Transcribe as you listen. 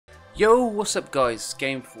Yo, what's up guys,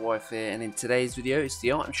 Game for Wife here, and in today's video it's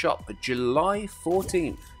the item shop for July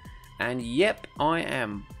 14th. And yep, I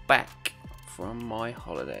am back from my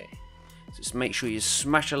holiday. So just make sure you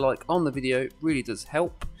smash a like on the video, it really does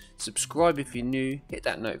help. Subscribe if you're new, hit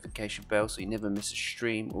that notification bell so you never miss a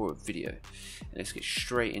stream or a video. And let's get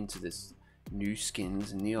straight into this new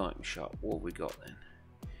skins in the item shop. What have we got then?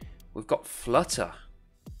 We've got Flutter.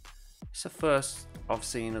 It's the first I've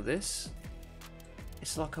seen of this.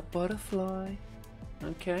 It's like a butterfly.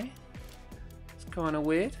 Okay. It's kind of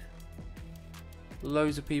weird.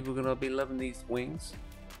 Loads of people are going to be loving these wings.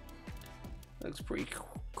 Looks pretty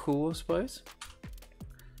cool, I suppose.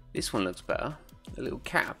 This one looks better. A little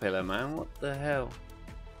caterpillar, man. What the hell?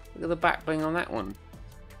 Look at the back bling on that one.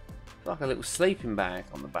 It's like a little sleeping bag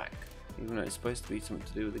on the back. Even though it's supposed to be something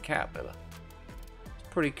to do with the caterpillar. It's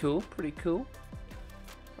pretty cool, pretty cool.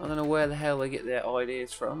 I don't know where the hell they get their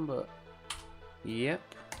ideas from, but yep.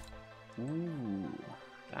 Ooh,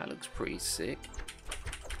 that looks pretty sick.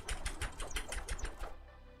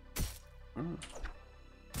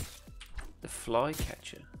 The fly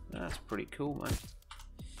catcher. That's pretty cool, man.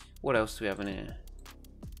 What else do we have in here?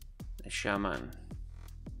 The shaman.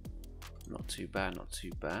 Not too bad, not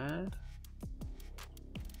too bad.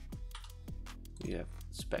 We have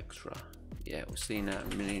Spectra. Yeah, we've seen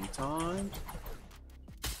that a million times.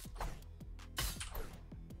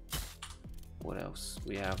 What else?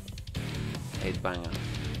 We have Headbanger.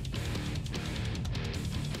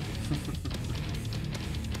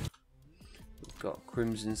 We've got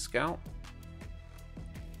Crimson Scout.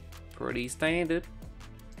 Pretty standard.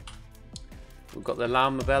 We've got the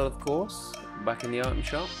Llama Bell, of course, back in the item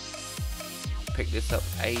shop. Picked this up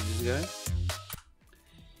ages ago.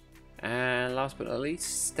 And last but not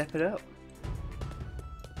least, Step It Up.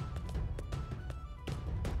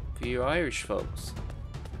 For you Irish folks.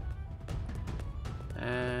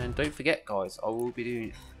 And don't forget guys, I will be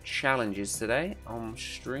doing challenges today on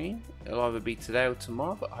stream. It'll either be today or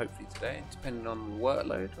tomorrow, but hopefully today, depending on the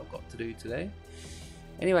workload I've got to do today.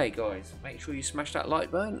 Anyway guys, make sure you smash that like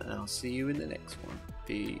button and I'll see you in the next one.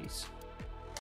 Peace.